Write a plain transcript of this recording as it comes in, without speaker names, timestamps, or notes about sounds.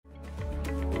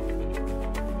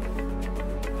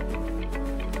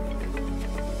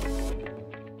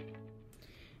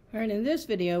All right, in this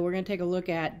video, we're going to take a look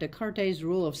at Decartes'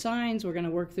 Rule of Signs. We're going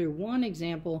to work through one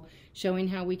example showing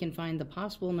how we can find the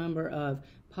possible number of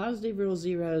positive real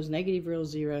zeros, negative real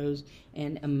zeros,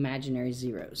 and imaginary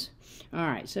zeros. All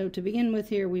right, so to begin with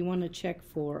here, we want to check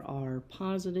for our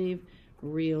positive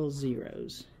real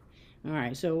zeros. All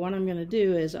right, so what I'm going to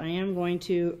do is I am going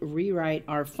to rewrite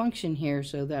our function here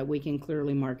so that we can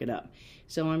clearly mark it up.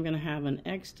 So I'm going to have an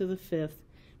x to the fifth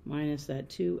minus that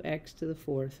 2x to the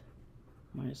fourth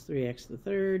minus 3x to the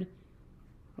third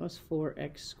plus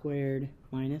 4x squared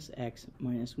minus x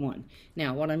minus 1.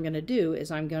 Now what I'm going to do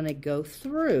is I'm going to go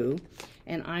through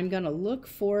and I'm going to look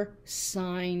for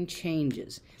sign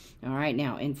changes. All right,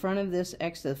 now in front of this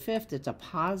x to the fifth, it's a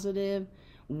positive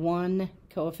 1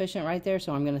 coefficient right there,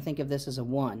 so I'm going to think of this as a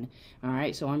 1. All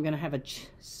right, so I'm going to have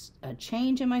a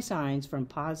change in my signs from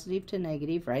positive to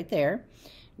negative right there.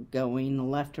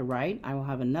 Going left to right, I will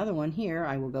have another one here.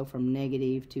 I will go from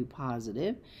negative to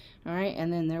positive. All right,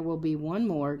 and then there will be one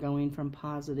more going from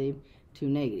positive to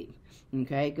negative.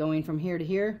 Okay, going from here to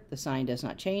here, the sign does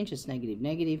not change. It's negative,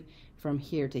 negative. From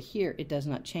here to here, it does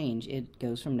not change. It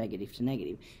goes from negative to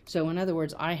negative. So in other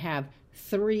words, I have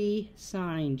 3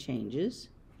 sign changes.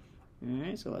 All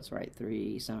right, so let's write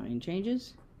 3 sign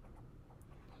changes.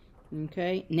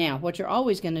 Okay, now what you're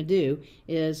always going to do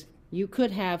is you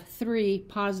could have 3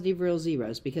 positive real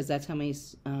zeros because that's how many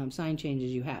sign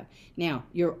changes you have. Now,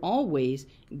 you're always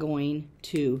going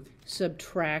to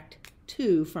subtract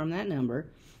 2 from that number,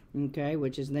 okay,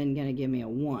 which is then going to give me a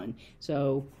 1.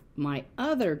 So my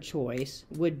other choice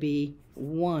would be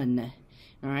 1.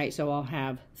 All right, so I'll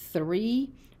have 3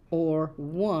 or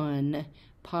 1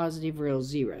 positive real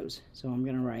zeros. So I'm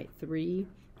going to write 3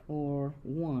 or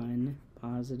 1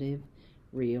 positive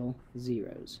real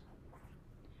zeros.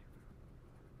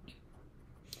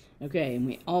 Okay, and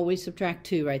we always subtract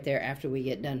 2 right there after we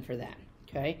get done for that.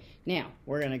 Okay, now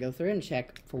we're going to go through and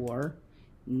check for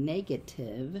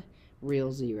negative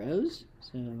real zeros.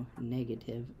 So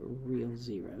negative real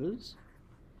zeros.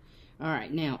 All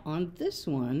right, now on this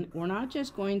one, we're not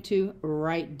just going to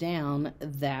write down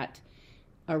that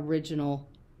original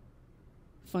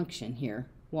function here.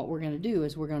 What we're going to do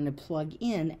is we're going to plug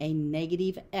in a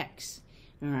negative x.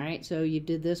 All right, so you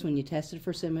did this when you tested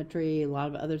for symmetry, a lot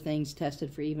of other things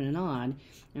tested for even and odd.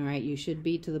 All right, you should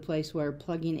be to the place where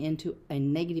plugging into a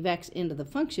negative x into the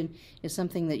function is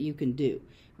something that you can do.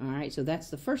 All right, so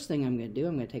that's the first thing I'm going to do.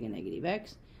 I'm going to take a negative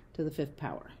x to the 5th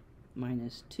power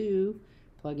minus 2,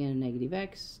 plug in a negative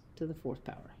x to the 4th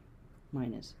power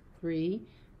minus 3,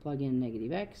 plug in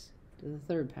negative x to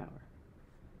the 3rd power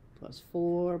plus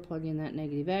 4, plug in that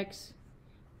negative x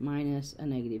minus a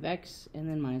negative x, and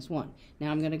then minus 1.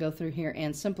 Now I'm going to go through here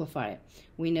and simplify it.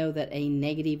 We know that a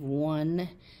negative 1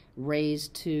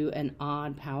 raised to an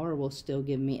odd power will still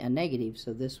give me a negative,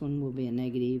 so this one will be a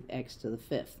negative x to the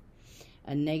 5th.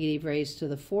 A negative raised to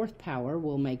the 4th power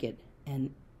will make it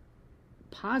an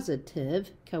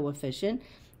positive coefficient.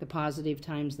 The positive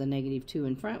times the negative 2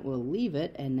 in front will leave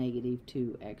it a negative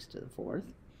 2x to the 4th.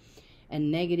 A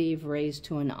negative raised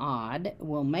to an odd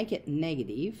will make it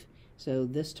negative. So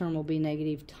this term will be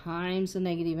negative times the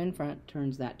negative in front,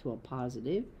 turns that to a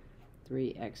positive,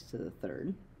 3x to the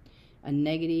 3rd. A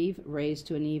negative raised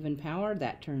to an even power,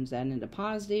 that turns that into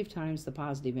positive, times the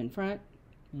positive in front,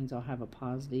 means I'll have a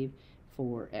positive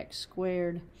 4x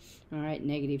squared. All right,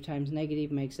 negative times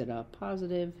negative makes it a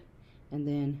positive, and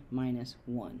then minus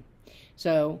 1.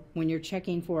 So when you're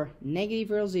checking for negative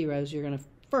real zeros, you're going to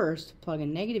first plug a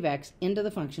negative x into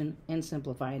the function and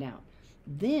simplify it out.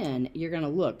 Then you're going to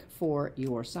look for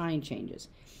your sign changes.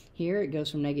 Here it goes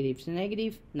from negative to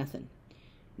negative, nothing.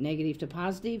 Negative to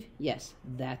positive, yes,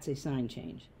 that's a sign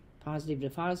change. Positive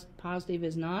to positive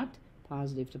is not,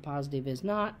 positive to positive is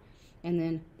not, and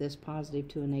then this positive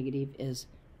to a negative is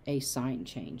a sign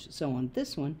change. So on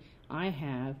this one, I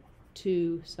have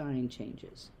 2 sign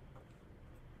changes.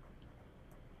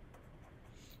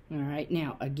 All right,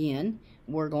 now again,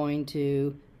 we're going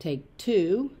to take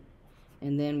 2,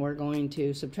 and then we're going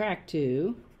to subtract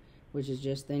 2, which is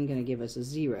just then going to give us a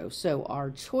 0. So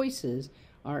our choices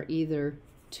are either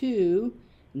 2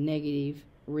 negative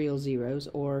real zeros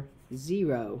or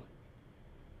 0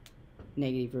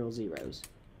 negative real zeros.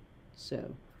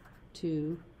 So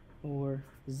 2 or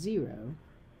 0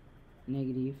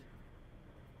 negative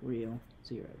real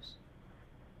zeros.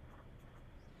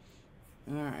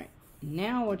 All right,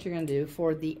 now what you're going to do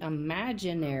for the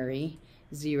imaginary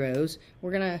zeros,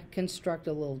 we're going to construct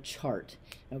a little chart,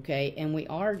 okay, and we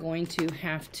are going to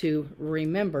have to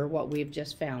remember what we've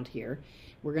just found here.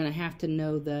 we're going to have to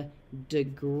know the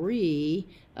degree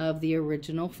of the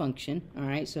original function. All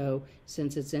right, so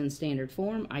since it's in standard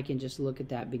form, I can just look at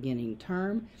that beginning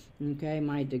term. Okay,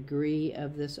 my degree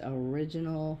of this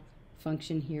original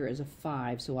function here is a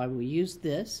 5, so I will use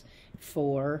this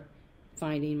for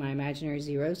finding my imaginary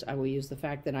zeros. I will use the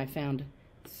fact that I found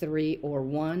 3 or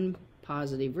 1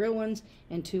 positive real ones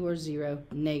and 2 or 0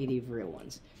 negative real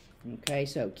ones. Okay,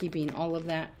 so keeping all of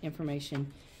that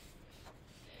information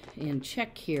in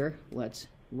check here, let's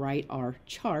write our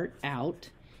chart out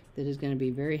that is going to be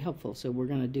very helpful. So we're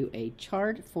going to do a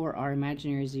chart for our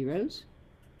imaginary zeros.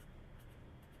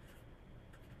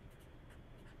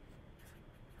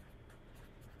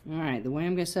 Alright, the way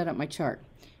I'm going to set up my chart,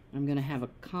 I'm going to have a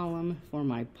column for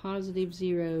my positive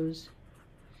zeros.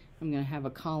 I'm going to have a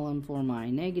column for my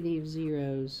negative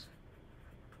zeros.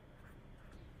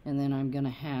 And then I'm going to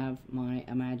have my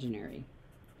imaginary.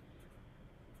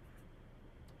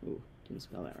 Ooh, didn't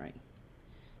spell that right.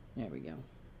 There we go.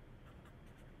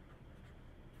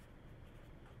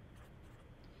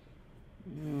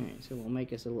 Alright, so we'll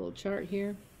make us a little chart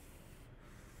here.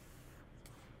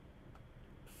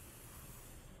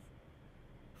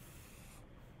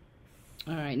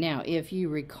 Alright, now if you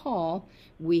recall,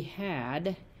 we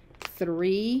had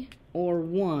 3 or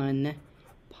 1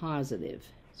 positive.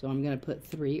 So I'm going to put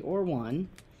 3 or 1. I'm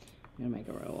going to make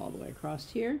a row all the way across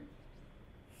here.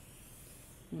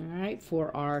 Alright,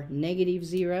 for our negative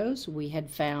zeros, we had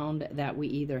found that we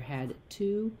either had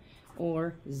 2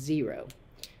 or 0.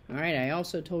 Alright, I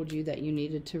also told you that you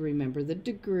needed to remember the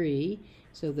degree.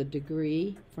 So the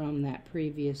degree from that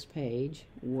previous page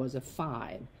was a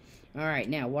 5. Alright,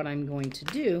 now what I'm going to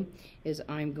do is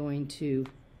I'm going to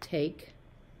take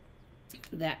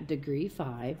that degree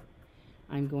 5,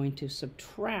 I'm going to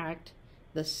subtract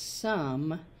the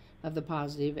sum of the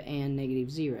positive and negative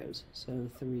zeros. So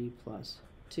 3 plus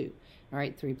 2.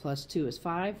 Alright, 3 plus 2 is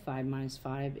 5. 5 minus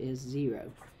 5 is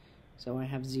 0. So I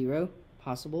have 0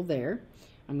 possible there.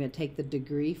 I'm going to take the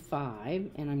degree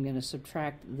 5 and I'm going to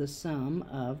subtract the sum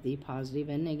of the positive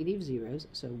and negative zeros.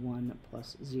 So 1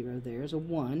 plus 0 there is a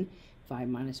 1. 5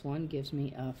 minus 1 gives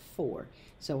me a 4.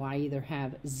 So I either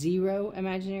have 0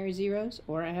 imaginary zeros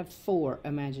or I have 4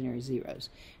 imaginary zeros.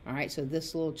 Alright, so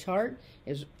this little chart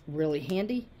is really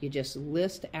handy. You just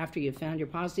list after you've found your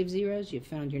positive zeros, you've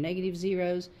found your negative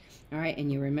zeros, alright,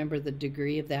 and you remember the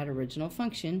degree of that original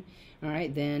function.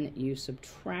 Alright, then you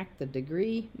subtract the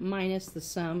degree minus the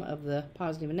sum of the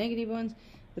positive and negative ones,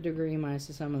 the degree minus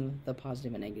the sum of the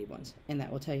positive and negative ones, and that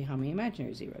will tell you how many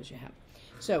imaginary zeros you have.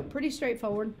 So pretty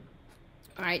straightforward.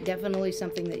 Alright, definitely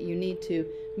something that you need to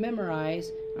memorize,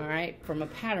 alright, from a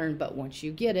pattern, but once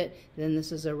you get it, then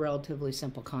this is a relatively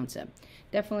simple concept.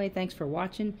 Definitely thanks for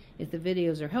watching. If the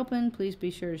videos are helping, please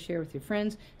be sure to share with your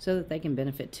friends so that they can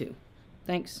benefit too.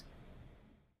 Thanks.